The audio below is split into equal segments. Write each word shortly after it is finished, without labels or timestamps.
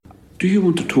Do you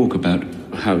want to talk about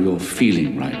how you're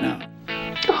feeling right now?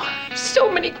 Oh,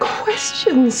 so many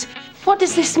questions. What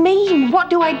does this mean? What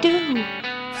do I do?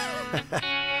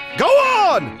 Go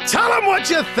on! Tell them what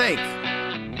you think!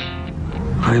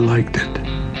 I liked it.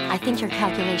 I think your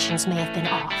calculations may have been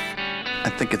off.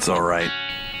 I think it's all right.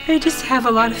 I just have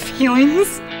a lot of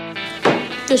feelings.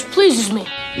 This pleases me.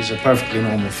 These are perfectly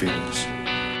normal feelings.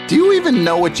 Do you even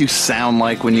know what you sound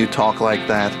like when you talk like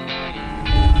that?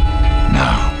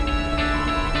 Now,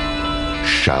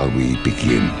 shall we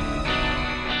begin?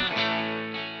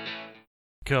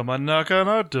 Come on, knock on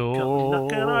our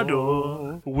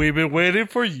door. We've been waiting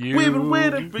for you. We've been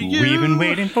waiting for you. We've been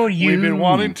waiting for you. We've been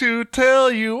wanting to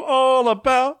tell you all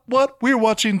about what we're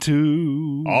watching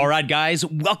too. All right, guys,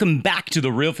 welcome back to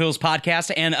the Real Feels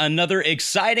podcast and another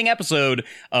exciting episode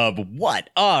of What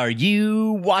Are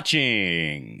You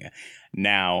Watching?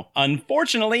 Now,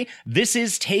 unfortunately, this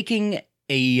is taking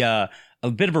a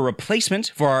bit of a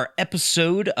replacement for our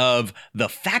episode of The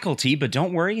Faculty, but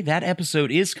don't worry, that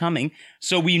episode is coming.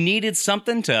 So we needed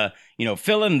something to,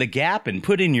 fill in the gap and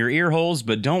put in your ear holes,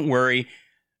 but don't worry,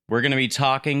 we're going to be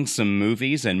talking some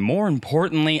movies, and more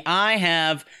importantly, I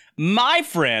have my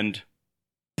friend,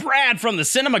 Brad from the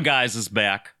Cinema Guys is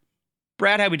back.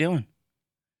 Brad, how we doing?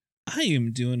 I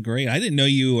am doing great. I didn't know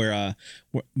you were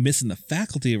missing The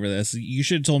Faculty over this. You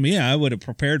should have told me. Yeah, I would have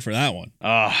prepared for that one.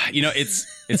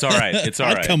 It's all right. It's all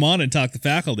I'd right. come on and talk The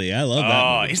Faculty. I love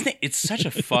that movie. Isn't it? It's such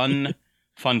a fun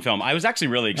film. I was actually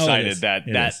really excited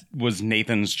that was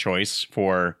Nathan's choice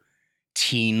for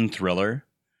teen thriller.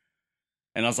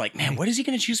 And I was like, man, what is he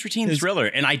going to choose for teen thriller?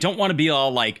 And I don't want to be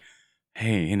all like,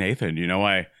 hey, Nathan,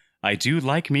 I do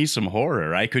like me some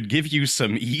horror. I could give you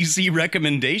some easy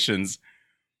recommendations.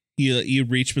 You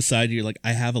reach beside you, you're like,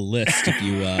 I have a list if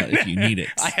you need it.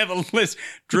 I have a list.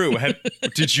 Drew,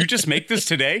 did you just make this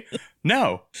today?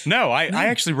 No. I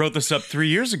actually wrote this up 3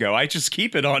 years ago. I just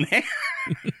keep it on hand.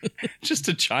 Just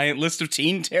a giant list of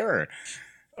teen terror.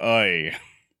 Oy.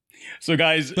 So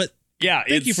guys, but yeah,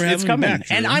 thank you for having me back,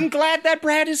 Drew. And I'm glad that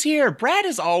Brad is here. Brad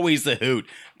is always the hoot.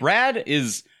 Brad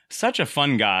is such a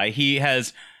fun guy. He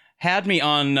has had me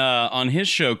on his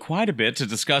show quite a bit to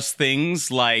discuss things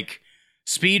like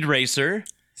Speed Racer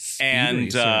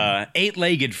and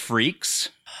Eight-Legged Freaks.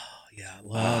 Oh, yeah, I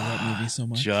love that movie so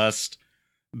much. Just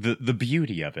the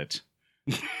beauty of it.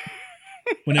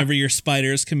 Whenever your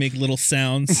spiders can make little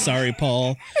sounds, sorry,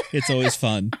 Paul, it's always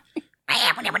fun.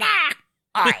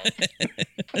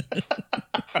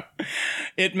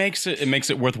 It makes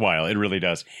it worthwhile. It really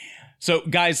does. So,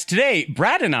 guys, today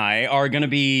Brad and I are going to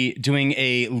be doing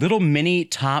a little mini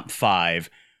top 5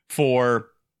 for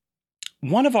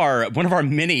one of our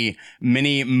mini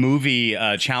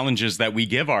movie challenges that we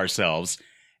give ourselves.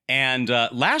 And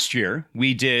last year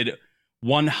we did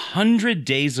 100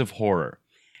 Days of Horror,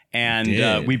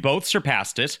 and we both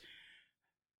surpassed it.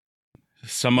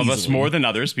 Some of us more than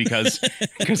others because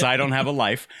I don't have a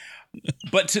life.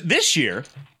 But this year,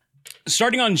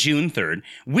 starting on June 3rd,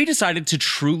 we decided to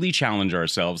truly challenge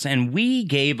ourselves, and we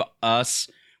gave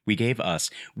ourselves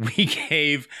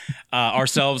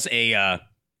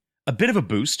a bit of a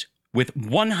boost with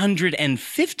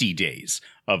 150 days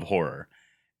of horror.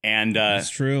 And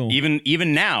that's true.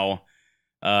 Even now,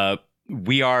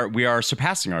 we are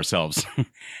surpassing ourselves.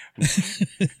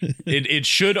 It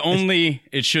should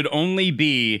only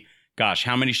be, gosh,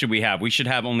 how many should we have? We should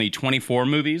have only 24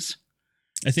 movies.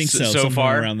 I think so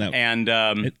far around that. And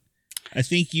I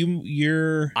think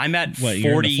I'm at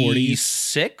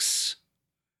 46.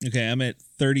 Okay, I'm at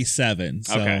 37.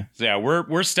 So. Okay, so yeah,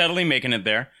 we're steadily making it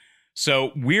there.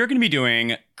 So we're going to be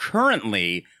doing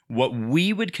currently what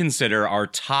we would consider our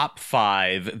top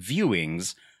 5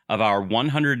 viewings of our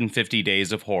 150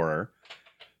 Days of Horror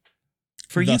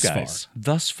for you guys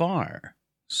thus far.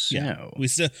 So yeah, we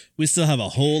still have a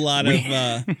whole lot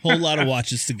of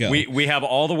watches to go. We have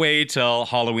all the way till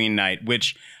Halloween night,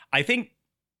 which I think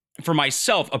for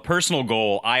myself, a personal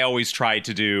goal, I always try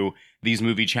to do these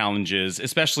movie challenges,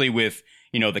 especially with,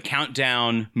 the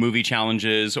countdown movie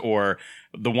challenges, or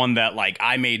the one that like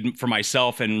I made for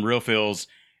myself and Real Feels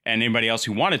and anybody else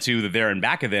who wanted to, the There and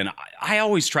Back of Then. I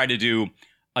always try to do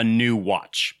a new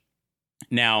watch.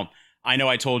 Now, I know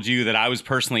I told you that I was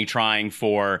personally trying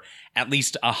for at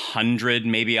least 100,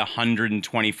 maybe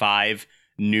 125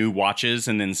 new watches,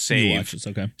 and then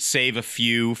save a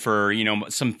few for,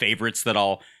 some favorites that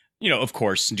I'll, of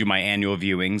course, do my annual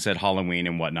viewings at Halloween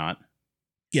and whatnot.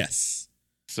 Yes.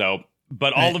 So,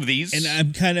 but all of these. And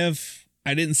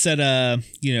I didn't set a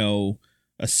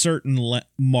certain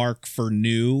mark for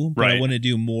new, but right. I want to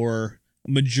do more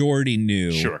majority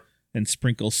new. Sure. And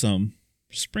sprinkle some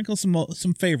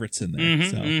favorites in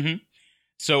there.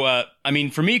 So, I mean,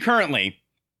 for me currently,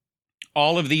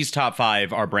 all of these top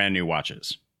 5 are brand new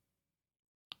watches.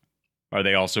 Are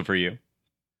they also for you?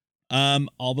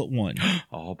 All but one.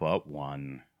 All but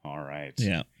one. All right.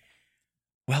 Yeah.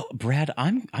 Well, Brad,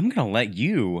 I'm gonna let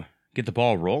you get the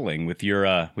ball rolling with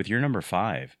your number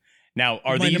 5. Now,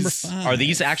 are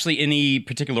these actually in any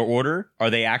particular order?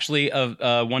 Are they actually of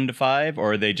 1 to 5,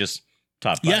 or are they just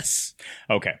top 5? Yes.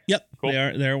 Okay. Yep. Cool.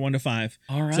 They're 1 to 5.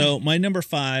 All right. So my number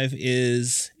 5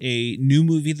 is a new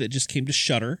movie that just came to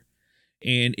Shudder,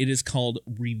 and it is called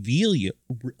Revealer.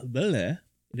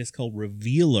 It is called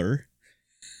Revealer.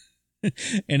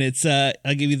 And it's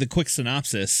I'll give you the quick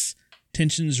synopsis.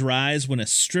 Tensions rise when a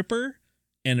stripper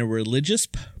and a religious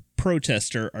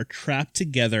protester are trapped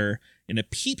together in a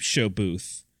peep show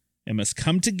booth and must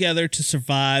come together to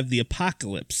survive the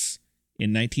apocalypse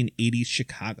in 1980s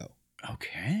Chicago.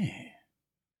 Okay.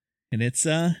 And it's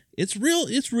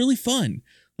really fun.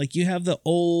 Like, you have the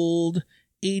old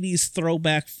 80s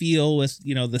throwback feel with,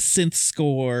 the synth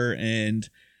score, and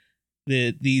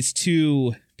these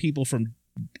two people from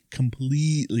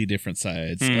completely different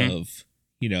sides of,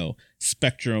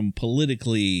 spectrum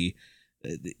politically,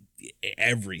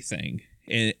 everything,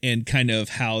 and kind of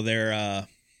how they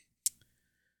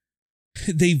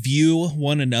view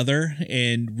one another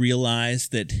and realize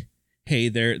that, hey,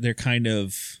 they're kind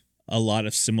of a lot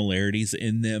of similarities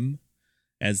in them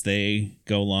as they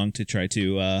go along to try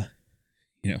to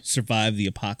survive the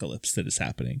apocalypse that is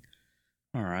happening.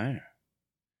 All right.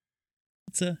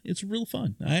 It's real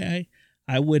fun.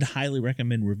 I would highly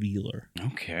recommend Revealer.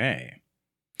 Okay.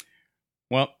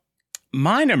 Well,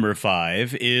 my number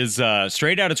 5 is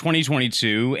straight out of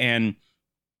 2022, and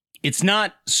it's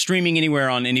not streaming anywhere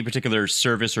on any particular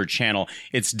service or channel.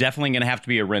 It's definitely going to have to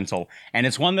be a rental. And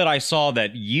it's one that I saw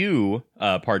that you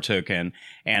partook in,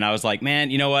 and I was like,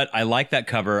 man, you know what? I like that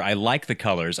cover. I like the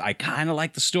colors. I kind of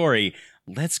like the story.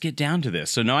 Let's get down to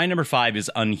this. So my number 5 is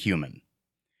Unhuman.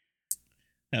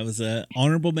 That was an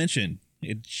honorable mention.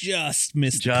 It just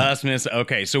missed.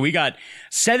 Okay, so we got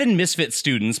 7 misfit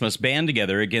students must band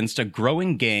together against a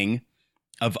growing gang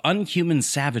of unhuman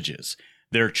savages.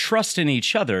 Their trust in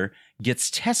each other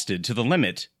gets tested to the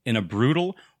limit in a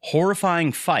brutal,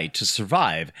 horrifying fight to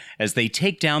survive as they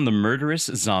take down the murderous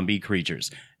zombie creatures.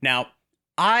 Now,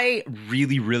 I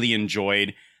really, really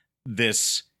enjoyed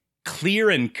this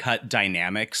clear and cut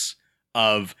dynamics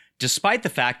of, despite the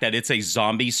fact that it's a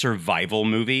zombie survival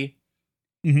movie,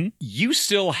 you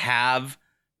still have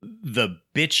the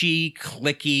bitchy,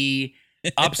 clicky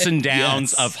ups and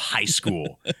downs of high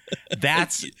school.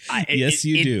 That's yes,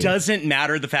 you do. It doesn't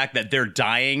matter the fact that they're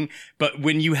dying, but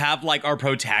when you have like our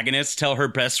protagonist tell her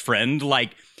best friend,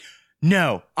 like,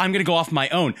 no, I'm gonna go off my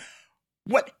own.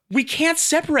 What? We can't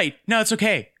separate. No, it's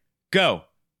okay. Go.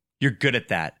 You're good at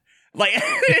that. Like,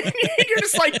 you're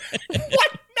just like,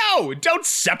 what? No, don't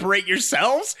separate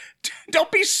yourselves.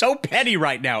 Don't be so petty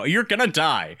right now. You're gonna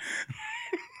die.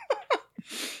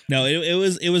 No, it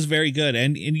was very good,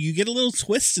 and you get a little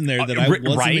twist in there that I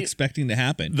wasn't expecting to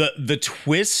happen. The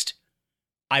twist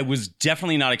I was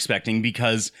definitely not expecting,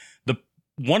 because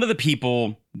one of the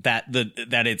people that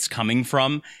it's coming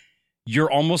from,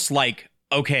 you're almost like,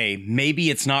 okay, maybe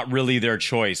it's not really their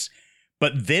choice,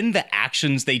 but then the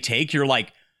actions they take, you're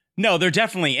like, no, they're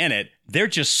definitely in it. They're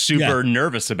just super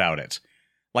nervous about it.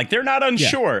 Like, they're not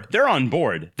unsure. Yeah. They're on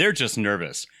board. They're just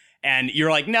nervous. And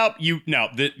you're like, nope,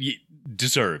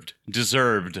 deserved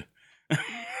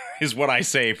is what I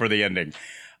say for the ending.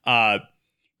 But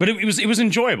it was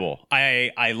enjoyable.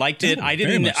 I liked it. I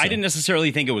didn't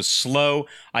necessarily think it was slow.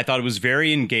 I thought it was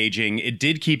very engaging. It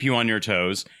did keep you on your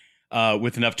toes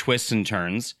with enough twists and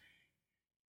turns.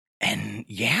 And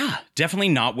yeah, definitely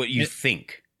not what you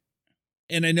think.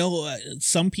 And I know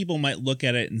some people might look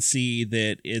at it and see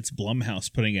that it's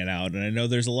Blumhouse putting it out, and I know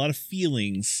there's a lot of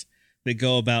feelings that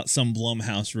go about some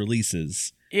Blumhouse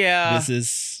releases. Yeah,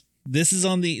 this is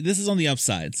on the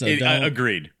upside. So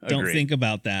agreed. Don't think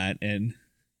about that, and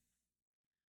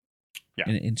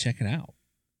and check it out.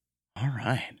 All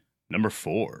right, number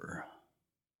 4.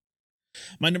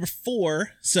 My number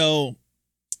 4. So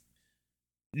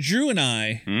Drew and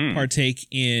I partake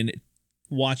in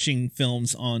watching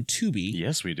films on Tubi.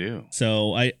 Yes, we do.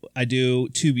 So I do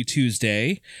Tubi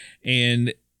Tuesday,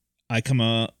 and I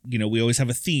we always have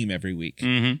a theme every week.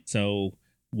 Mm-hmm. So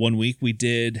one week we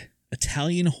did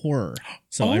Italian horror.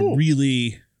 So I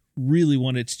really, really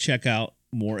wanted to check out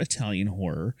more Italian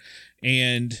horror.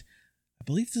 And I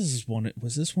believe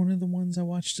was this one of the ones I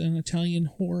watched on Italian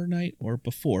horror night or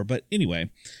before? But anyway,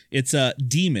 it's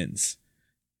Demons.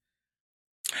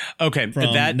 Okay,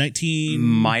 from that 19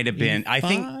 might have been. I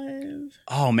think.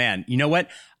 Oh man, you know what?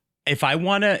 if I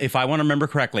wanna remember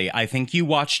correctly, I think you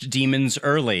watched Demons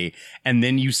early, and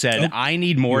then you said, I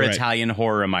need more Italian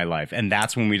horror in my life. And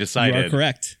that's when we decided. You are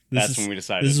correct. That's when we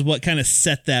decided. This is what kind of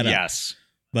set that up. Yes.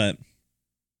 But,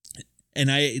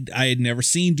 and I had never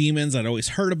seen Demons. I'd always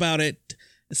heard about it.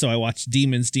 So I watched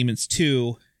Demons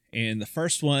 2. And the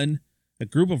first one, a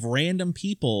group of random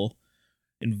people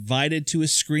invited to a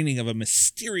screening of a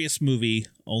mysterious movie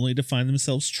only to find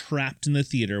themselves trapped in the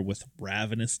theater with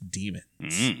ravenous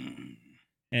demons.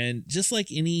 And just like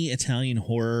any Italian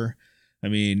horror, I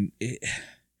mean,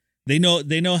 they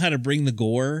know how to bring the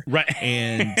gore, right?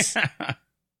 And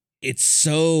it's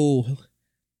so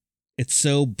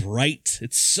bright,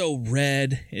 it's so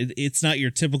red. It's not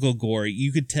your typical gore.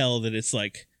 You could tell that it's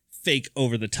like fake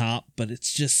over the top, but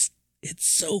it's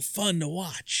so fun to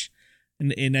watch.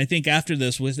 And I think after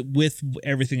this, with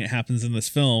everything that happens in this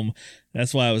film,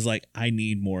 that's why I was like, I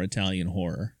need more Italian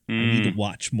horror. I need to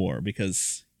watch more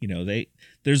because, you know,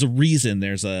 there's a reason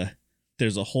there's a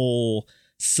whole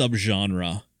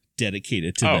subgenre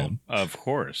dedicated to them. Of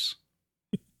course.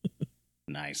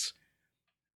 Nice.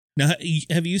 Now,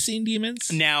 have you seen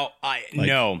Demons? Now,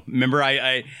 no. Remember,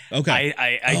 I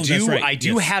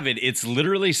do have it. It's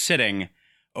literally sitting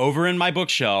over in my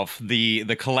bookshelf, the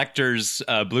collector's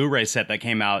Blu-ray set that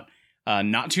came out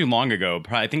not too long ago,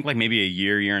 probably, I think like maybe a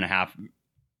year and a half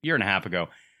ago.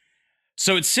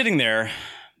 So it's sitting there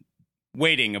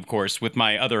waiting, of course, with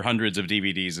my other hundreds of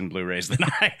DVDs and Blu-rays that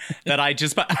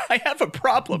I have a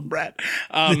problem, Brett.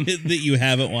 That you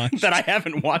haven't watched. That I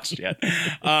haven't watched yet.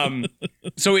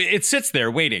 So it sits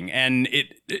there waiting, and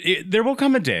it there will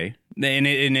come a day, and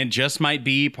it just might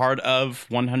be part of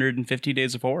 150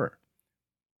 Days of Horror.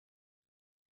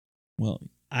 Well,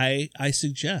 I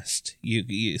suggest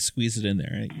you squeeze it in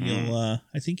there.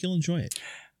 I think you'll enjoy it.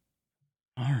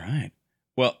 All right.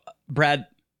 Well, Brad,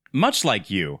 much like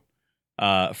you,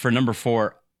 for number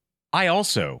 4, I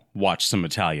also watched some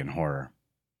Italian horror.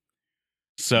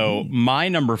 So my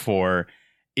number 4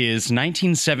 is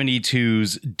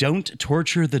 1972's Don't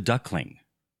Torture the Duckling.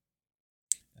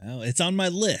 Oh, it's on my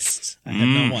list. I have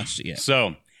not watched it yet.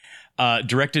 So,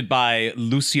 directed by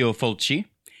Lucio Fulci.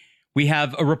 We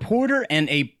have a reporter and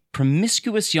a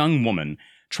promiscuous young woman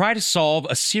try to solve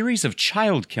a series of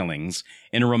child killings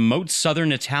in a remote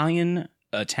southern Italian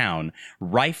town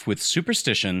rife with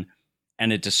superstition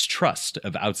and a distrust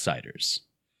of outsiders.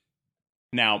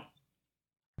 Now,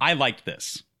 I liked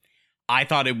this. I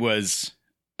thought it was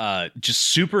just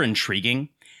super intriguing.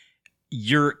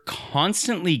 You're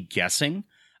constantly guessing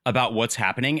about what's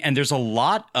happening, and there's a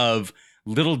lot of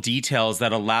little details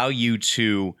that allow you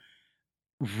to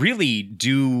really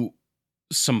do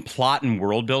some plot and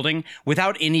world building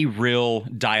without any real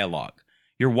dialogue.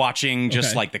 You're watching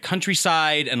just like the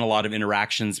countryside and a lot of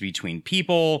interactions between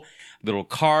people, little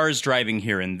cars driving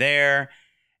here and there.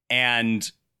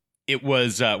 And it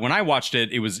was, when I watched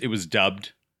it, it was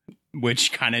dubbed,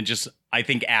 which kind of just, I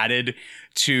think, added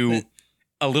to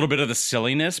a little bit of the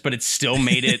silliness, but it still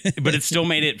made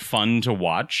it fun to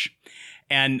watch.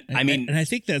 And I mean, and I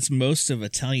think that's most of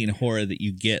Italian horror that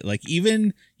you get. Like,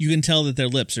 even you can tell that their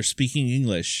lips are speaking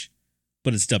English,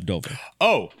 but it's dubbed over.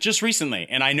 Oh, just recently.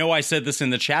 And I know I said this in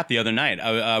the chat the other night.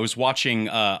 I was watching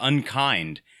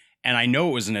Unkind, and I know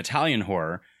it was an Italian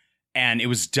horror, and it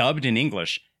was dubbed in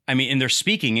English. I mean, and they're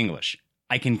speaking English.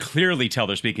 I can clearly tell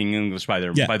they're speaking English by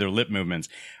their lip movements.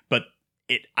 But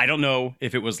I don't know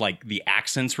if it was like the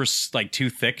accents were like too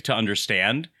thick to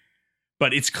understand.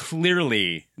 But it's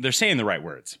clearly, they're saying the right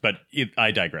words, but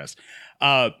I digress.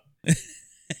 But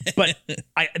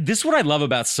this is what I love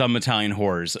about some Italian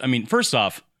horrors. I mean, first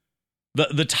off,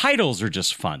 the titles are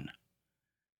just fun.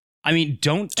 I mean,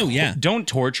 don't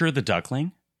torture the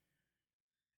duckling.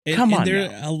 Come on,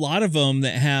 there are a lot of them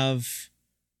that have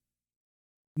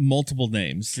multiple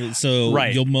names, so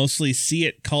you'll mostly see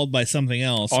it called by something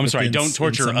else. Oh, I'm sorry. Don't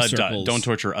torture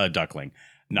a duckling,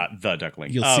 not the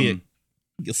duckling. You'll see it.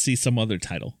 You'll see some other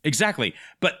title. Exactly.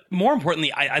 But more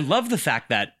importantly, I love the fact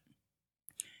that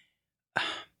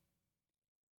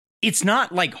it's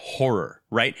not like horror,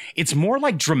 right? It's more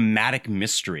like dramatic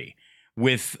mystery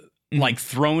with like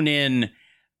thrown in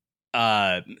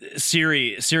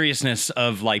seriousness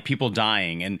of like people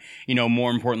dying. And, you know, more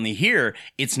importantly here,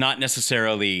 it's not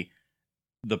necessarily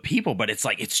the people, but it's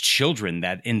like it's children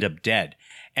that end up dead.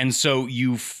 And so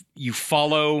you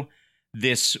follow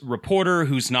this reporter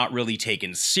who's not really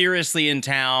taken seriously in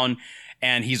town,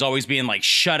 and he's always being like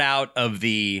shut out of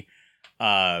the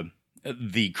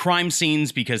crime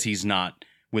scenes because he's not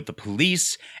with the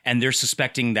police, and they're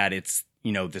suspecting that it's,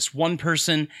 you know, this one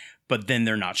person, but then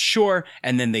they're not sure,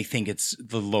 and then they think it's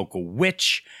the local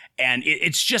witch, And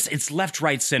it's left,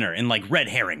 right, center, and like red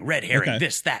herring, Okay.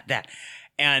 this, that.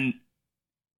 And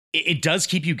it does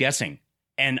keep you guessing.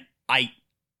 And I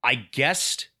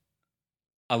guessed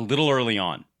a little early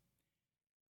on.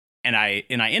 And I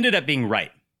ended up being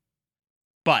right.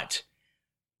 But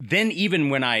then even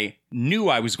when I knew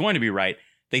I was going to be right,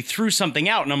 they threw something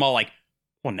out and I'm all like,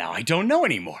 well, now I don't know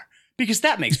anymore because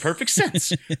that makes perfect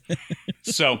sense.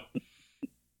 So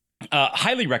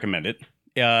highly recommend it.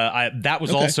 That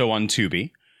was also on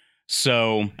Tubi.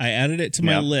 So I added it to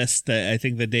my list. That I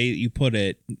think the day that you put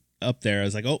it up there, I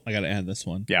was like, oh, I got to add this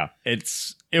one. Yeah, it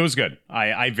was good.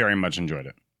 I very much enjoyed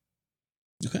it.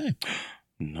 Okay.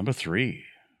 Number 3.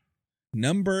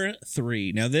 Now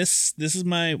this is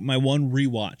my one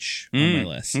rewatch on my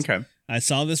list. Okay. I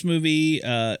saw this movie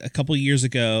a couple years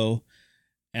ago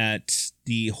at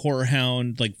the Horror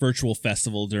Hound virtual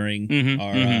festival during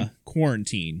our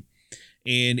quarantine,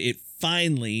 and it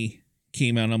finally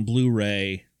came out on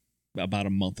Blu-ray about a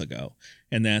month ago,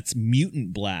 and that's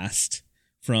Mutant Blast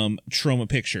from Troma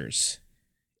Pictures.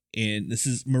 And this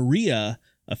is Maria,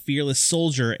 a fearless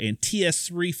soldier, and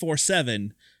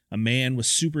TS-347, a man with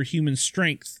superhuman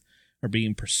strength, are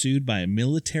being pursued by a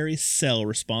military cell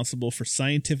responsible for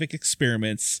scientific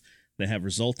experiments that have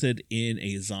resulted in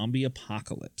a zombie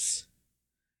apocalypse.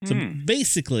 So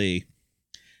basically,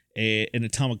 an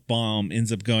atomic bomb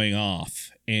ends up going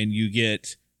off, and you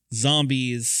get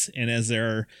zombies, and as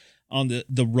they're on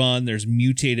the run, there's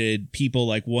mutated people.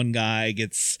 Like one guy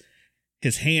gets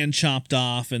his hand chopped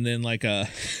off, and then like a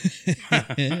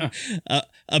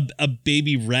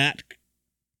baby rat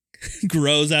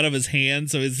grows out of his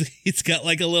hand, so it's got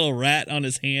like a little rat on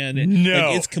his hand. And,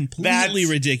 it's completely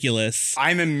ridiculous.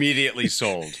 I'm immediately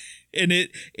sold. And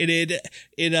it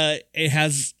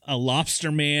has a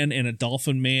lobster man and a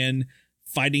dolphin man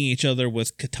fighting each other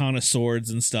with katana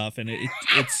swords and stuff, and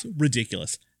it's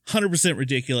ridiculous. 100%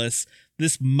 ridiculous.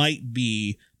 This might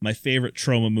be my favorite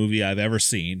Troma movie I've ever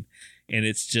seen, and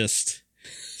it's just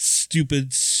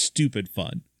stupid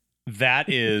fun.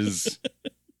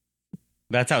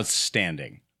 That's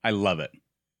outstanding. I love it.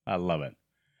 Oh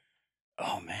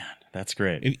man, that's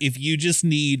great. If you just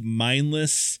need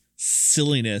mindless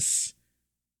silliness,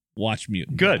 watch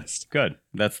Mutant Blast. Good.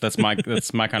 That's my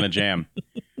kind of jam.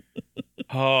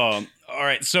 Oh, all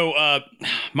right. So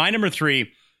my number 3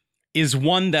 is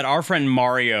one that our friend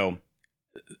Mario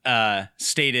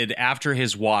stated after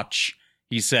his watch.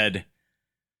 He said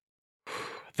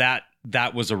that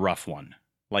was a rough one.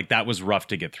 Like that was rough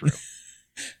to get through.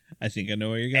 I think I know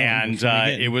where you're going. And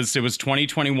it was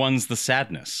 2021's The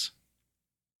Sadness.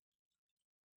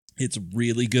 It's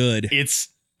really good. It's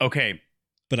okay,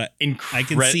 but I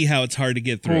can see how it's hard to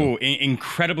get through.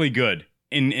 Incredibly good.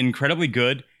 Incredibly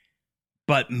good.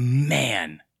 But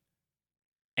man,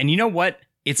 and you know what?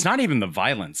 It's not even the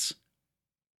violence.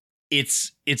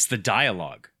 It's the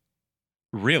dialogue.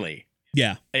 Really.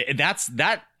 Yeah.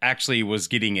 That actually was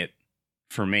getting it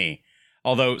for me.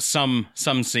 Although some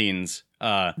scenes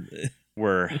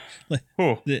were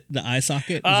the eye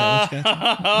socket. Is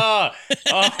that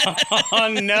what oh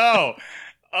no!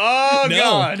 Oh no,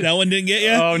 God, that one didn't get you.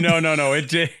 Oh no!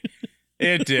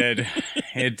 It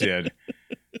did.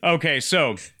 Okay,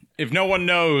 so if no one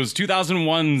knows,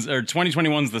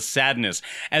 2021's The Sadness,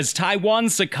 as Taiwan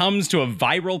succumbs to a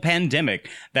viral pandemic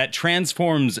that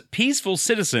transforms peaceful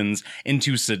citizens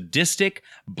into sadistic,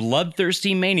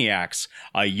 bloodthirsty maniacs,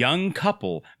 a young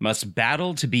couple must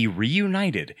battle to be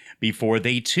reunited before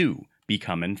they too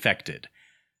become infected.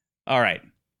 All right.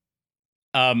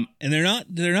 And they're not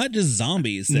just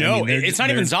zombies. No, it's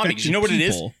not even zombies. You know what it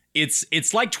is?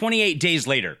 It's like 28 Days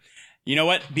Later. You know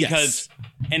what? Because,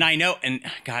 and I know, and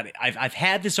God, I've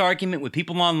had this argument with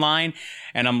people online,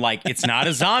 and I'm like, it's not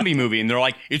a zombie movie, and they're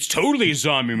like, it's totally a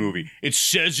zombie movie. It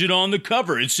says it on the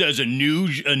cover. It says a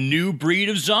new breed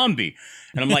of zombie,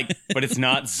 and I'm like, but it's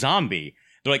not zombie.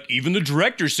 They're like, even the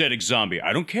director said it's zombie.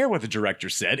 I don't care what the director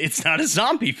said. It's not a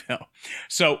zombie film.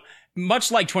 So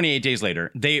much like 28 Days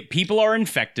Later, people are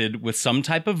infected with some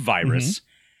type of virus,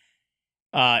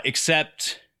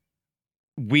 except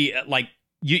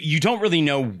you don't really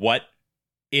know what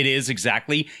it is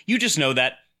exactly. You just know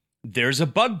that there's a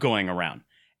bug going around.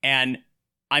 And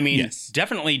I mean,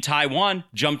 definitely Taiwan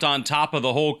jumped on top of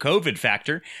the whole COVID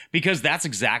factor because that's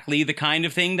exactly the kind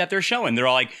of thing that they're showing. They're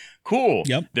all like, cool,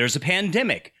 there's a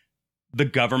pandemic. The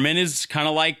government is kind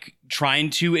of like trying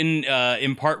to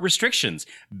impart restrictions.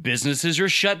 Businesses are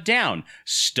shut down.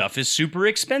 Stuff is super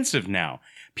expensive now.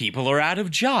 People are out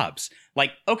of jobs.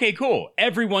 Like, okay, cool.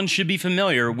 Everyone should be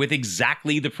familiar with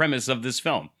exactly the premise of this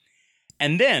film.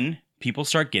 And then people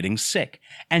start getting sick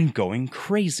and going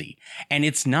crazy. And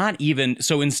it's not even,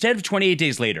 so instead of 28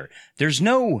 days later, there's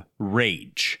no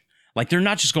rage. Like, they're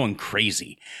not just going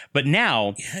crazy. But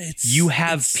now you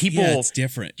have people. Yeah, it's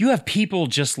different. You have people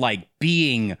just like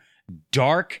being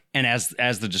dark and, as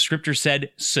the descriptor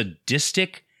said,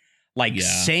 sadistic, like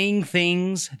saying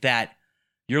things that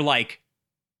you're like,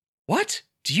 what?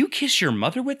 Do you kiss your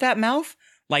mother with that mouth?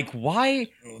 Like, why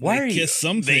are you? Kiss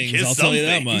some things, I'll tell you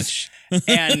that much.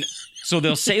 And so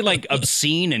they'll say like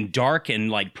obscene and dark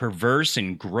and like perverse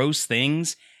and gross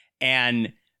things,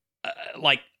 and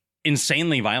like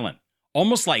insanely violent.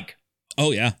 Almost like,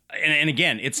 oh yeah. And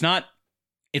again, it's not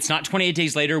 28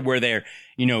 days later where they're,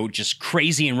 just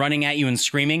crazy and running at you and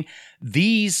screaming.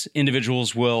 These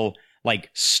individuals will like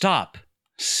stop,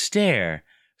 stare,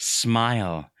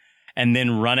 smile, and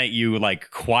then run at you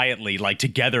like quietly, like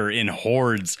together in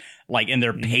hordes, like in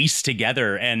their pace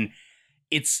together. And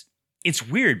it's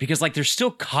weird because like they're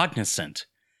still cognizant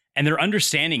and they're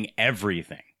understanding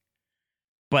everything,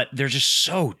 but they're just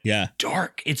so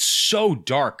dark. It's so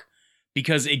dark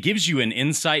because it gives you an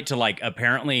insight to like,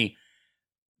 apparently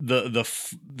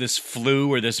this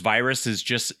flu or this virus is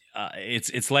just,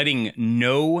 it's letting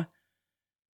no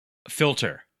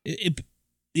filter. It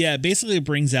basically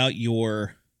brings out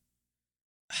your,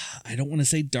 I don't want to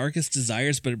say darkest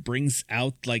desires, but it brings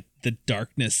out like the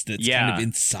darkness that's kind of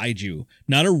inside you.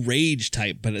 Not a rage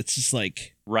type, but it's just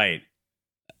like, right.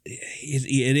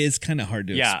 It is kind of hard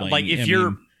to explain. Like if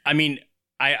I mean,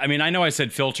 I know I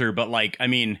said filter, but like, I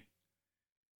mean,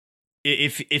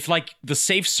 if like the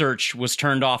safe search was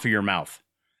turned off of your mouth,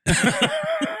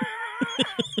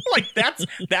 like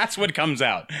that's what comes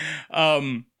out.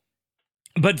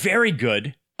 But very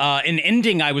good. An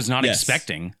ending I was not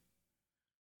expecting.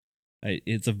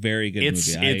 It's a very good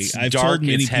movie. I've dark, told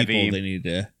many it's people heavy. they need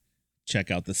to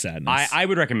check out The Sadness. I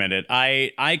would recommend it.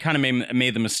 I kind of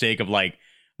made the mistake of like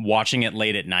watching it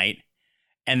late at night,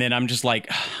 and then I'm just like,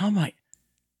 how am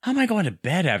I going to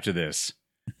bed after this?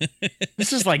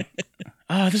 This is like,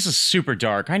 this is super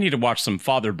dark. I need to watch some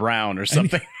Father Brown or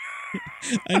something.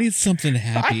 I need something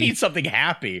happy. I need something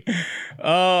happy.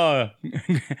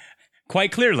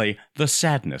 Quite clearly, The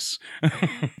Sadness.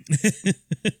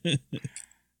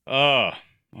 All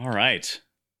right.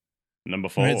 Number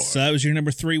 4. All right, so that was your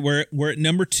number 3. We're at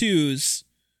number 2s.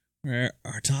 We're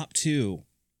our top 2.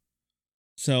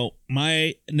 So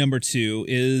my number 2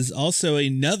 is also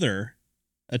another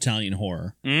Italian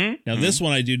horror. Mm-hmm. Now this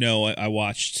one I do know I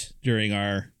watched during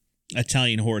our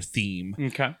Italian horror theme.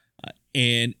 Okay.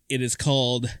 And it is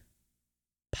called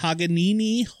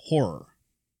Paganini Horror.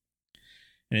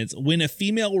 And it's when a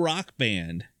female rock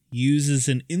band uses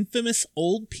an infamous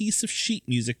old piece of sheet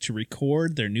music to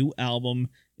record their new album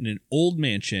in an old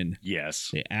mansion. Yes.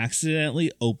 They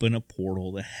accidentally open a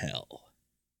portal to hell.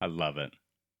 I love it.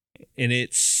 And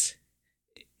it's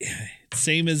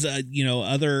same as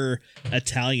other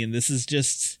Italian. This is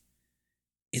just,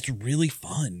 it's really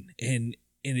fun and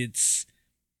it's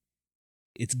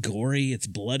gory, it's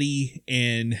bloody,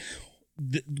 and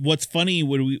what's funny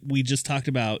when we just talked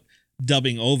about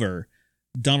dubbing over,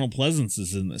 Donald Pleasance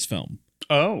is in this film.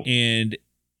 Oh. And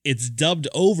it's dubbed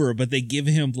over, but they give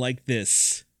him like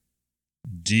this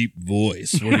deep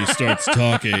voice when he starts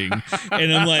talking.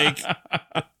 And I'm like,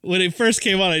 when it first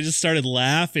came on, I just started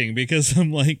laughing because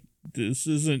I'm like, this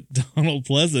isn't Donald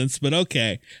Pleasance, but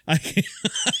okay, I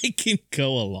can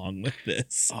go along with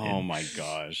this. Oh my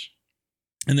gosh.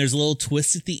 And there's a little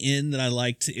twist at the end that I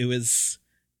liked. It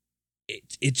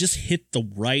just hit the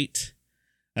right,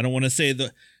 I don't want to say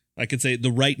I could say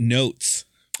the right notes.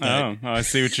 Oh, I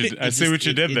see what you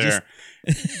did there.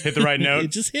 Hit the right note.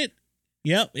 It just hit.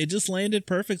 Yep, it just landed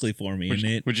perfectly for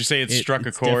me. Would you say it struck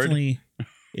a chord? Definitely,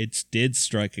 it did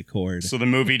strike a chord. So the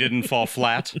movie didn't fall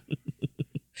flat?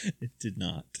 It did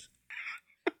not.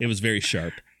 It was very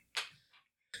sharp.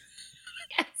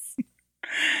 Yes.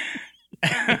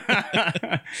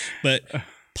 But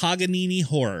Paganini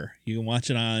Horror. You can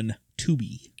watch it on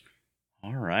Tubi.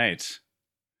 All right.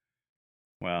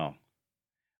 Well,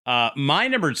 my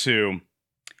number 2,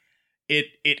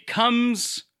 it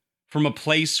comes from a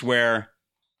place where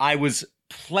I was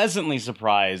pleasantly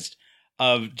surprised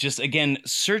of just, again,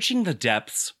 searching the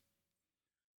depths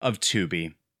of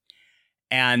Tubi.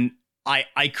 And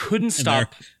I couldn't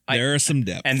stop. There are some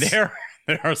depths. And there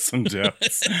are some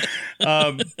depths.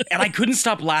 And I couldn't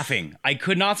stop laughing. I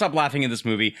could not stop laughing at this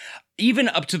movie, even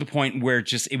up to the point where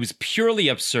it was purely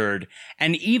absurd.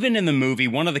 And even in the movie,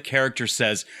 one of the characters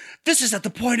says, "This is at the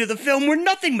point of the film where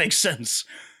nothing makes sense."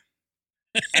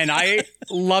 And I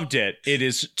loved it. It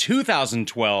is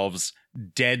 2012's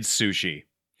Dead Sushi.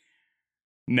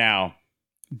 Now,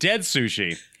 Dead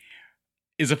Sushi.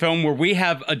 is a film where we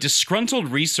have a disgruntled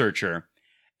researcher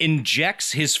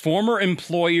injects his former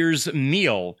employer's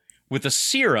meal with a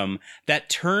serum that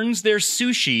turns their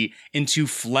sushi into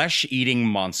flesh-eating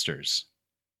monsters.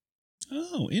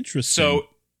 Oh, interesting. So,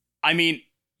 I mean,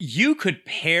 you could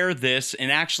pair this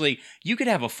and actually you could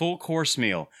have a full course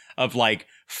meal of like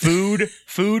food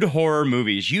horror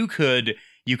movies. You could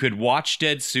watch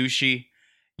Dead Sushi.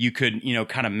 You could,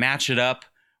 kind of match it up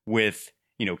with,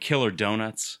 Killer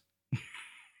Donuts.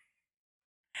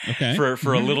 Okay.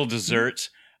 For a little dessert.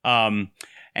 And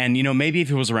maybe if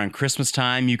it was around Christmas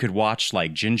time, you could watch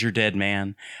like Ginger Dead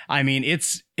Man. I mean,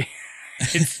 it's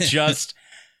just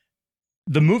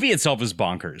the movie itself is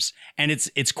bonkers, and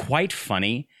it's quite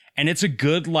funny, and it's a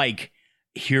good like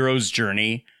hero's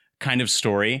journey kind of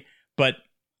story, but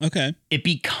it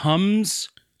becomes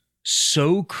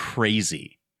so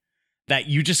crazy that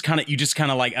you just kind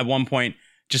of like at one point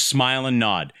just smile and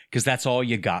nod because that's all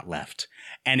you got left.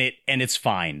 And it's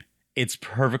fine. It's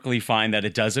perfectly fine that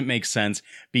it doesn't make sense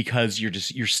because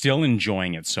you're still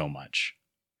enjoying it so much.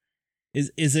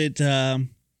 Is it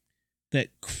that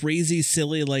crazy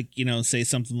silly, like, say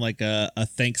something like a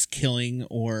Thanksgiving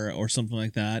or something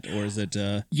like that, or is it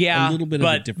a little bit of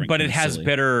a different? But it has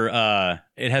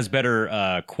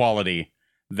better quality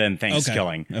than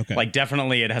Thanksgiving. Okay. Like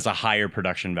definitely it has a higher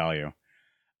production value.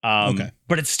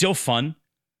 But it's still fun,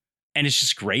 and it's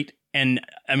just great. And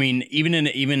I mean, even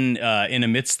in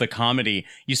amidst the comedy,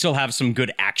 you still have some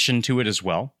good action to it as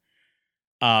well.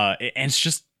 And it's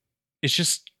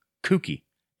just kooky,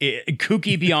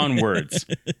 kooky beyond words.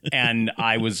 And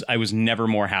I was never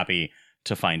more happy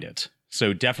to find it.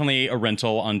 So definitely a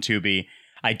rental on Tubi.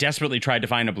 I desperately tried to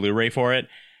find a Blu-ray for it,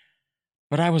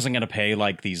 but I wasn't going to pay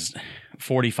like these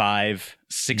 $45,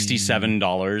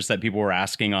 $67 that people were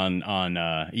asking on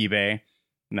eBay.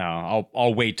 No,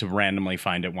 I'll wait to randomly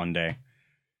find it one day.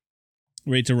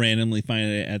 Wait to randomly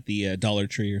find it at the Dollar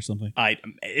Tree or something.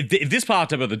 If this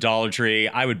popped up at the Dollar Tree,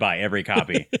 I would buy every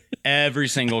copy, every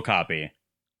single copy.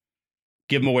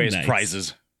 Give them away as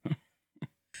prizes.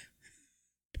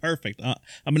 Perfect. I'm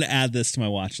going to add this to my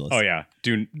watch list. Oh yeah,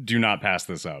 do not pass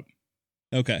this up.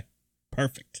 Okay,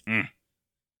 perfect. Do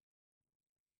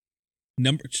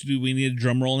we need a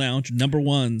drum roll now? Number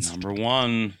one.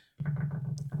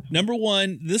 Number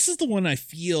one, this is the one I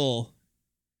feel,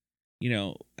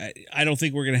 I don't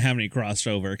think we're going to have any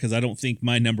crossover because I don't think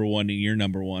my number one and your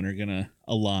number one are going to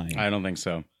align. I don't think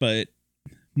so. But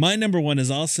my number one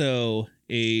is also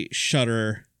a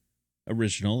Shudder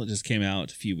original that just came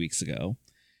out a few weeks ago.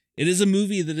 It is a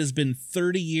movie that has been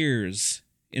 30 years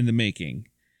in the making.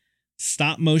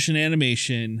 Stop motion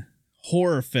animation,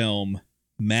 horror film,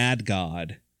 Mad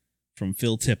God from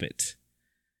Phil Tippett.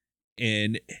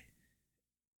 And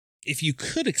if you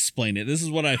could explain it, this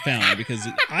is what I found because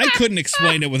I couldn't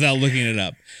explain it without looking it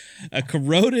up. A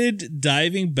corroded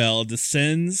diving bell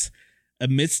descends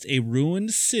amidst a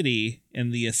ruined city,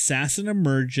 and the assassin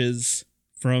emerges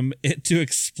from it to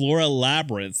explore a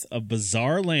labyrinth of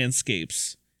bizarre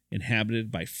landscapes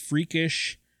inhabited by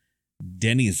freakish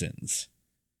denizens.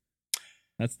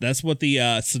 That's what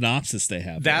the synopsis they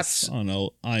have. That's on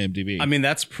IMDb. I mean,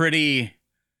 that's pretty.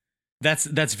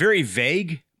 That's very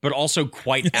vague, but also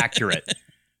quite accurate.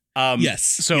 Yes.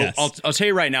 So yes. I'll tell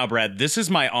you right now, Brad, this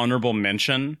is my honorable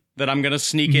mention that I'm going to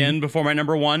sneak in before my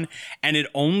number one. And it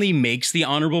only makes the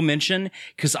honorable mention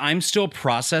because I'm still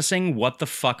processing what the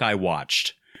fuck I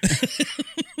watched.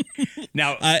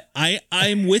 Now,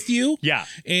 I'm with you. Yeah.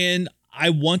 And I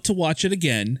want to watch it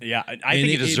again. Yeah. I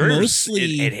think it deserves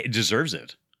it deserves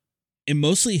it. It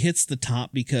mostly hits the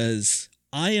top because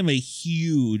I am a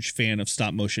huge fan of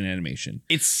stop motion animation.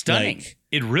 It's stunning.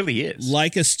 It really is.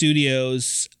 Leica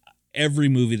Studios, every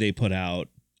movie they put out,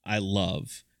 I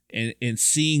love. And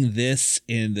seeing this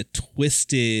and the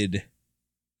twisted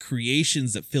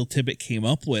creations that Phil Tippett came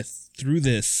up with through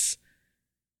this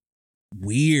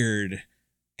weird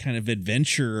kind of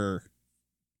adventure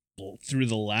through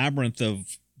the labyrinth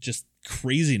of just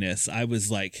craziness, I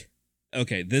was like,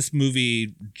 okay, this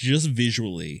movie just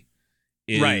visually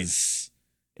is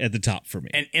at the top for me.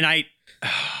 And I,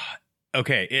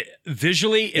 okay,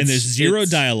 visually, it's, and there's zero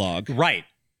dialogue. Right.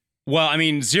 Well, I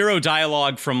mean, zero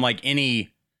dialogue from like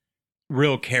any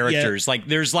real characters. Yeah. Like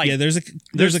there's like,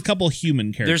 there's a couple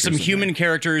human characters. There's some human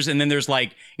characters, and then there's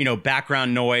like,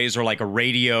 background noise or like a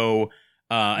radio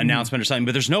announcement or something,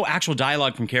 but there's no actual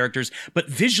dialogue from characters. But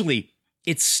visually,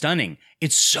 it's stunning.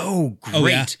 It's so great. Oh,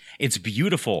 yeah. It's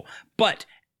beautiful. But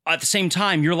at the same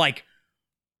time, you're like,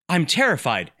 I'm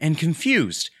terrified and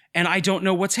confused, and I don't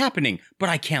know what's happening, but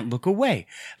I can't look away.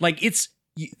 Like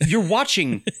you're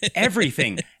watching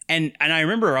everything. And I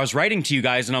remember I was writing to you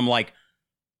guys, and I'm like,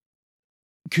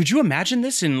 could you imagine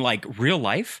this in like real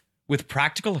life with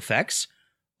practical effects?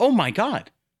 Oh my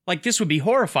God. Like this would be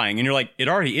horrifying. And you're like, it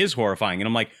already is horrifying. And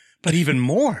I'm like, but even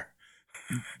more.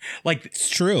 Like, It's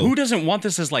true. who doesn't want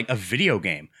this as like a video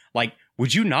game? Like,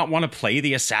 would you not want to play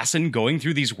the assassin going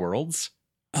through these worlds?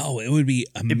 Oh, it would be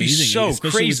amazing. It'd be so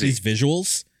especially crazy. with these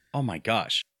visuals. Oh my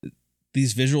gosh.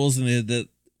 These visuals and the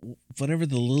whatever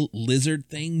the little lizard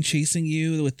thing chasing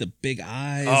you with the big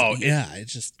eyes. Oh, yeah.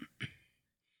 It's just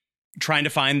Trying to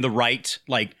find the right,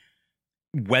 like,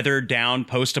 weathered down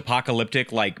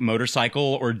post-apocalyptic, like,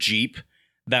 motorcycle or Jeep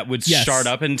that would Yes. start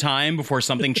up in time before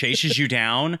something chases you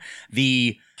down.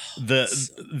 The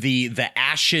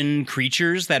ashen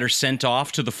creatures that are sent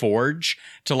off to the forge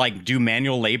to like do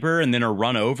manual labor and then are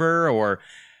run over, or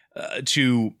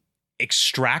to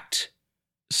extract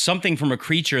something from a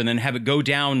creature and then have it go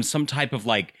down some type of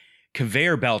like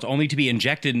conveyor belt only to be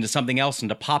injected into something else and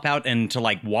to pop out and to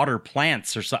like water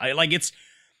plants or something. Like it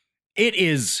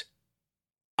is.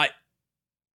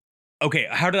 Okay,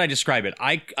 how did I describe it?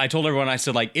 I told everyone, I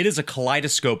said, like, it is a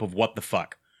kaleidoscope of what the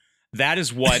fuck. That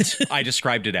is what I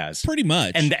described it as. pretty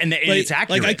much. And it's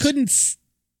accurate. Like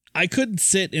I couldn't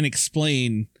sit and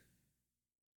explain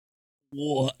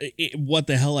what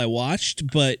the hell I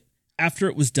watched, but after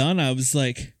it was done, I was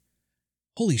like,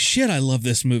 holy shit, I love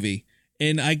this movie.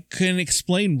 And I couldn't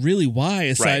explain really why,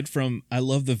 aside from I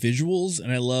love the visuals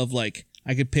and I love, like,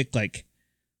 I could pick like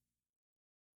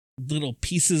little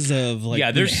pieces of like,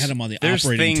 when they had him on the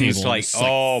operating table. Things like,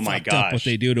 oh my gosh, what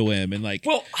they do to him. And like,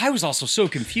 well, I was also so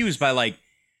confused by like,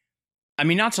 I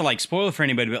mean, not to like spoil it for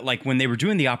anybody, but like when they were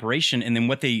doing the operation and then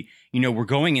what they, were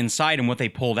going inside and what they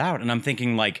pulled out. And I'm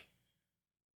thinking like,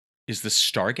 is this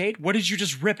Stargate? What did you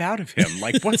just rip out of him?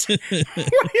 Like, what is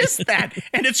that?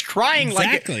 And it's crying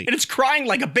exactly.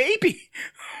 like a baby.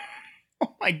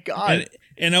 Oh my God.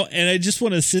 And I just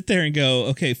want to sit there and go,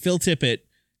 okay, Phil Tippett,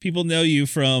 people know you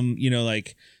from,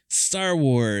 like Star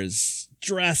Wars,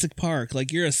 Jurassic Park,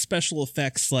 like you're a special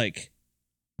effects like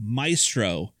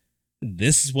maestro.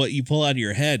 This is what you pull out of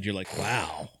your head. You're like,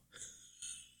 wow.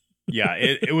 Yeah,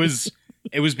 it was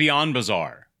beyond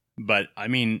bizarre, but I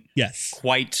mean, yes,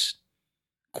 quite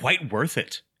worth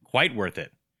it. Quite worth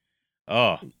it.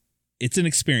 Oh, it's an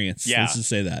experience. Yeah, let's just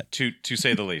say that. To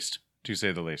say the least. To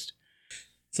say the least.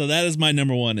 So that is my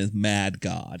number one, is Mad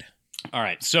God. All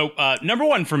right. So number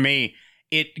one for me,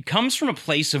 it comes from a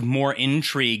place of more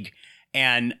intrigue,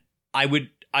 and I would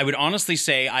honestly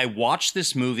say I watched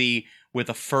this movie with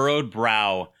a furrowed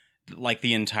brow like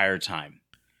the entire time.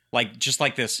 Like just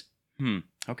like this.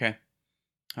 Okay.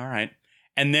 All right.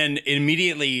 And then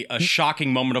immediately a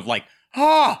shocking moment of like,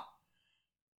 it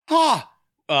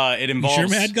involves. You sure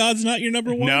Mad God's not your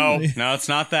number one? No, it's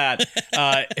not that.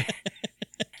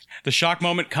 The shock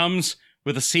moment comes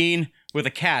with a scene with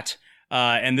a cat,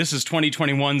 and this is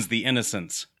 2021's The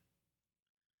Innocents.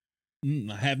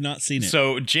 I have not seen it.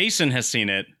 So Jason has seen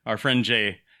it, our friend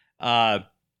Jay.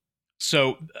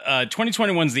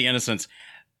 2021's The Innocents.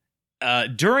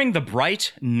 During the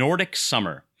bright Nordic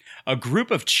summer, a group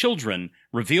of children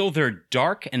reveal their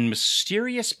dark and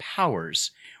mysterious powers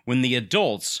when the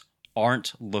adults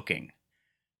aren't looking.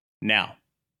 Now,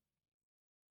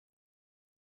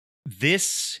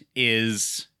 this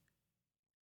is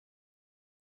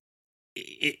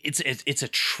it's a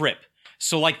trip.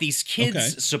 So like these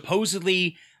kids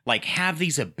supposedly like have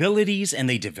these abilities and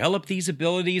they develop these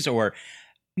abilities, or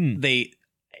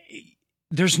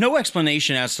there's no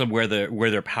explanation as to where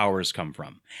their powers come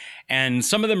from. And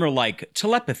some of them are like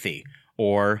telepathy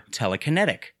or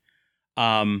telekinetic,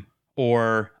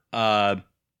 or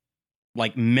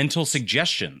like mental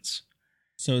suggestions.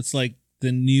 So it's like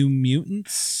the New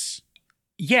Mutants?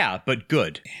 Yeah, but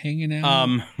good. Hanging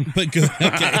out. But good.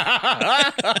 Okay.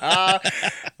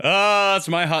 That's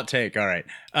my hot take. All right.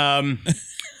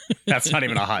 That's not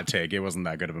even a hot take. It wasn't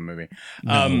that good of a movie.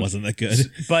 No, it wasn't that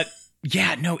good. But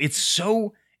yeah, no, it's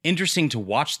so interesting to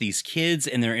watch these kids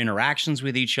and their interactions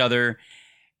with each other.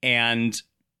 And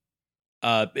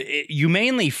you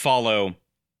mainly follow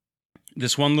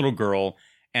this one little girl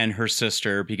and her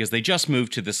sister because they just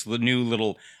moved to this new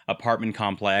little apartment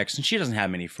complex and she doesn't have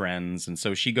many friends. And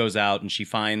so she goes out and she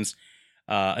finds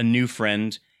a new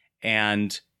friend,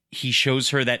 and he shows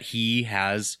her that he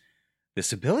has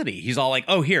this ability. He's all like,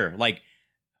 oh, here, like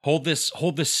hold this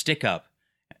stick up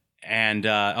and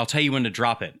I'll tell you when to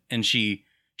drop it. And she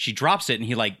drops it and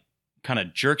he like kind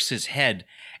of jerks his head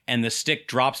and the stick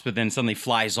drops, but then suddenly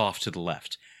flies off to the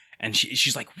left. And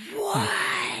she's like,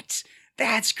 what?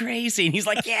 That's crazy. And he's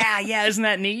like, yeah, isn't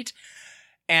that neat?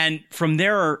 And from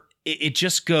there, it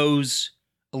just goes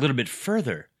a little bit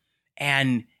further.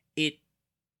 And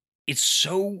it's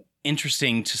so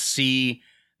interesting to see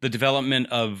the development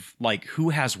of like who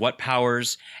has what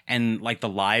powers and like the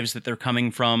lives that they're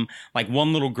coming from. Like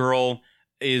one little girl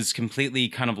is completely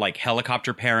kind of like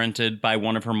helicopter parented by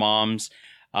one of her moms.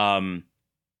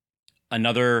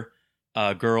 Another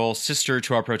girl, sister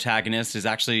to our protagonist, is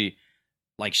actually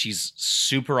like she's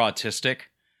super autistic,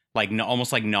 like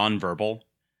almost like nonverbal.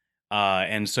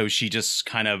 And so she just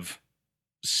kind of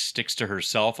sticks to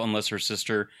herself unless her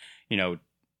sister, you know,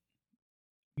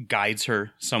 guides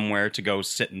her somewhere to go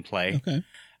sit and play. Okay.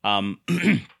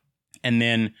 And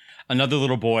then another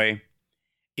little boy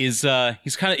is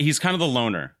he's kind of the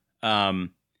loner.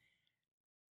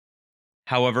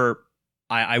 However,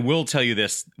 I will tell you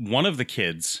this: one of the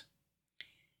kids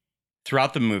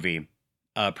throughout the movie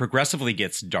progressively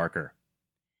gets darker,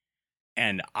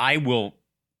 and I will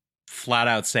flat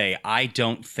out say I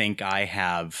don't think I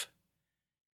have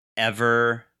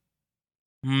ever,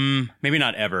 maybe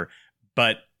not ever,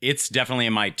 but it's definitely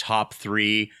in my top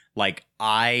 3. Like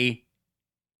as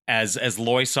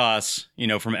Loisos, you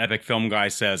know, from Epic Film Guy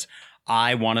says,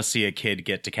 I want to see a kid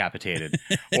get decapitated,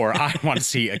 or I want to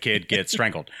see a kid get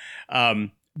strangled.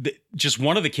 Just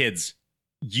one of the kids,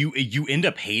 you end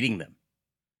up hating them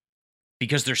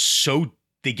because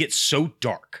they get so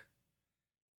dark,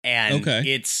 and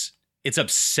it's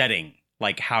upsetting,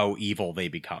 like how evil they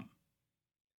become.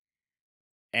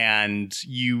 And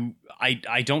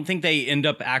I don't think they end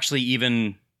up actually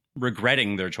even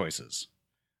regretting their choices,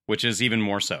 which is even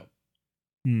more so.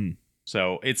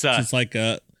 So it's like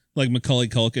Macaulay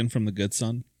Culkin from The Good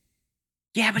Son.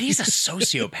 Yeah, but he's a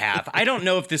sociopath. I don't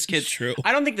know if this kid's true.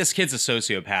 I don't think this kid's a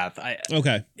sociopath.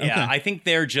 Okay. I think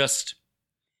they just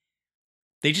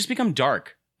become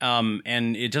dark.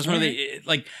 And it doesn't really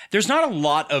like. There's not a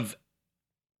lot of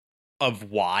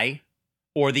why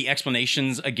or the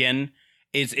explanations. Again,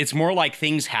 it's more like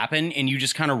things happen and you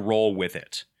just kind of roll with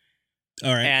it.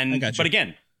 All right, and I got you. But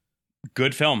again,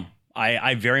 good film.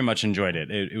 I very much enjoyed it.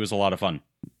 It was a lot of fun.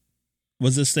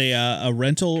 Was this a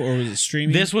rental or was it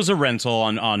streaming? This was a rental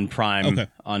on Prime,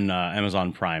 on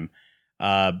Amazon Prime.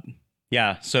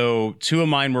 Yeah, so 2 of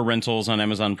mine were rentals on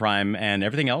Amazon Prime, and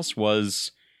everything else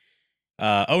was...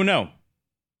 oh, no.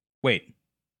 Wait.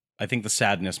 I think The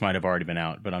Sadness might have already been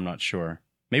out, but I'm not sure.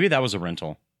 Maybe that was a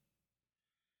rental.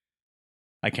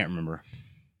 I can't remember.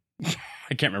 I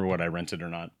can't remember what I rented or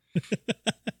not.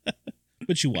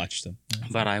 But you watched them.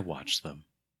 But I watched them.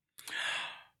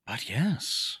 But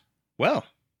yes. Well,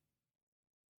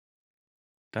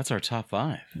 that's our top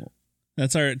 5.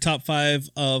 That's our top 5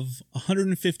 of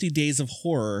 150 days of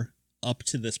horror up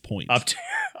to this point.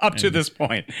 Up to this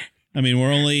point. I mean,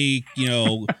 we're only,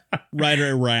 right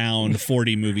around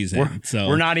 40 movies in. So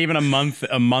we're not even a month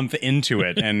into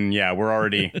it, and yeah, we're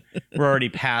already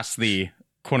past the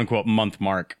quote unquote month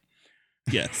mark.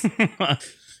 Yes.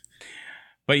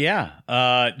 But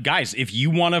yeah, guys, if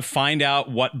you want to find out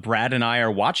what Brad and I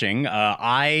are watching,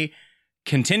 I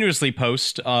continuously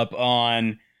post up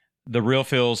on the Real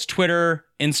Feels Twitter,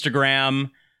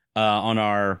 Instagram, on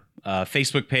our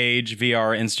Facebook page via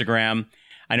our Instagram.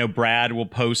 I know Brad will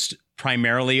post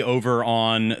primarily over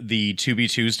on the Tubi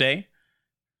Tuesday.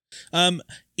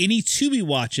 Any Tubi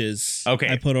watches,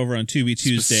 I put over on Tubi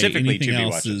Tuesday. Specifically Anything Tubi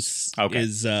else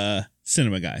watches. is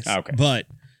Cinema Guys. Okay, but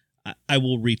I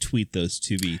will retweet those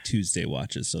Tubi Tuesday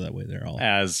watches so that way they're all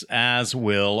as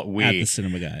will we at the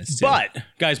Cinema Guys. But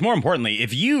guys, more importantly,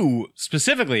 if you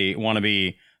specifically want to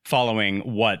be following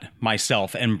what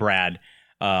myself and Brad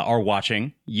are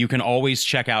watching, you can always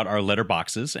check out our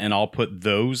letterboxes, and I'll put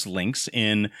those links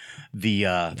in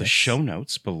the show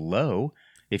notes below.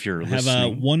 If you're listening, I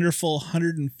have a wonderful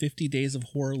 150 days of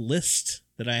horror list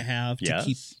that I have to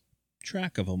keep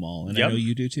track of them all, and I know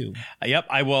you do too. Yep,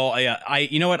 I will.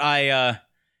 You know what?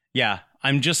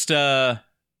 I'm just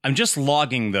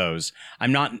logging those.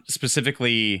 I'm not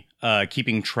specifically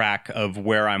keeping track of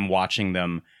where I'm watching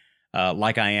them,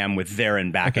 like I am with There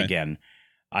and Back Again.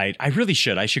 I really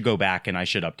should. I should go back and I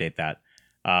should update that,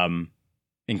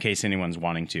 in case anyone's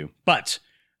wanting to. But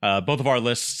both of our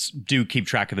lists do keep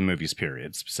track of the movies,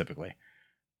 period, specifically.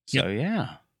 So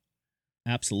yeah,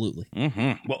 absolutely.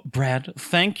 Mm-hmm. Well, Brad,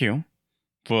 thank you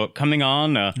for coming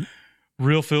on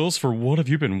Real Feels for What Have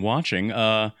You Been Watching.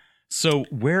 So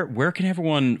where can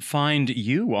everyone find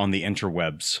you on the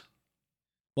interwebs?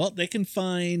 Well, they can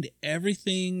find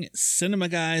everything Cinema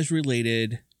Guys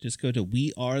related. Just go to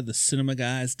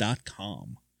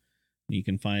wearethecinemaguyz.com. You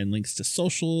can find links to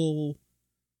social,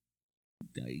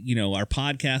 our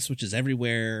podcast, which is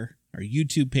everywhere, our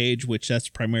YouTube page, which that's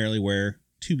primarily where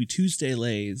Tubi Tuesday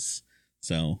lays.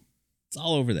 So it's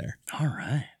all over there. All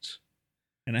right.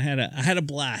 And I had a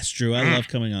blast, Drew. I love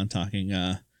coming on talking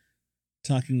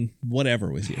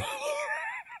whatever with you.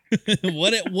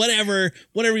 whatever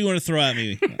you want to throw at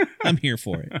me, I'm here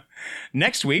for it.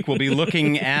 Next week, we'll be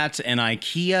looking at an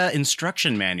IKEA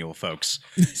instruction manual, folks.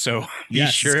 So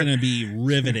it's going to be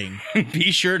riveting.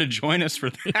 Be sure to join us for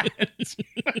that.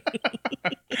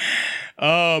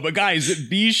 But guys,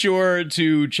 be sure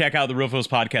to check out the Real Feels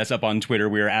Podcast up on Twitter.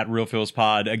 We are at Real Feels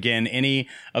Pod. Again, any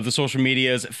of the social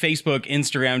medias, Facebook,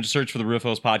 Instagram, just search for the Real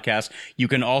Feels Podcast. You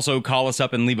can also call us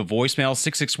up and leave a voicemail,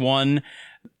 661.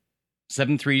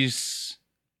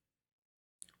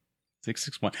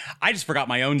 I just forgot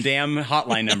my own damn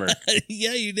hotline number.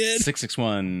 Yeah, you did.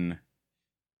 661.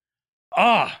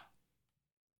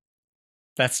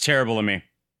 That's terrible of me.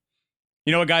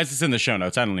 You know what, guys? It's in the show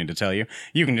notes. I don't need to tell you.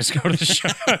 You can just go to the show.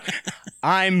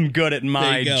 I'm good at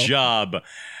my job.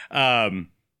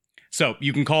 So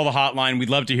you can call the hotline. We'd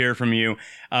love to hear from you.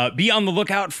 Be on the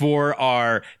lookout for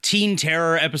our Teen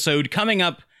Terror episode coming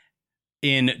up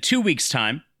in 2 weeks'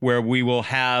 time, where we will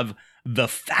have The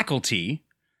Faculty,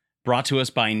 brought to us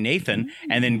by Nathan.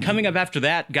 And then coming up after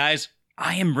that, guys,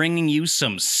 I am bringing you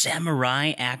some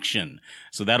samurai action.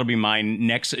 So that'll be my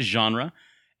next genre.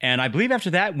 And I believe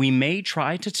after that, we may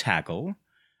try to tackle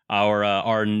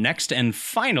our next and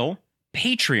final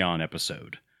Patreon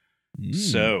episode.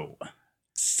 So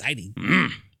exciting.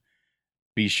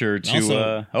 Be sure to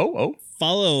also,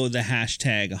 follow the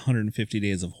hashtag 150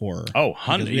 Days of Horror.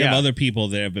 We have other people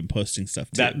that have been posting stuff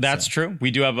too. That's true.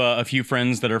 We do have a few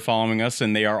friends that are following us,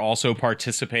 and they are also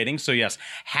participating. So yes,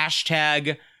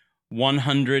 hashtag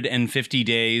 150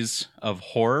 Days of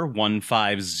Horror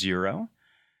 150.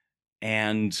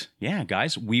 And yeah,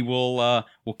 guys, we'll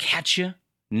catch you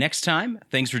next time.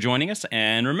 Thanks for joining us,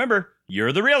 and remember,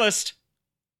 you're the realist.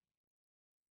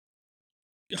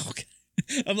 Okay.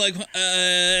 I'm like,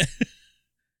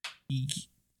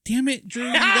 damn it, Drew,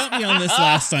 you got me on this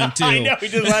last time too. I know, we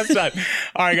did last time.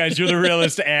 All right, guys, you're the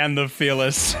realist and the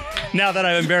fearless. Now that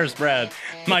I've embarrassed Brad,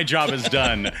 my job is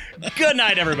done. Good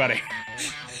night, everybody.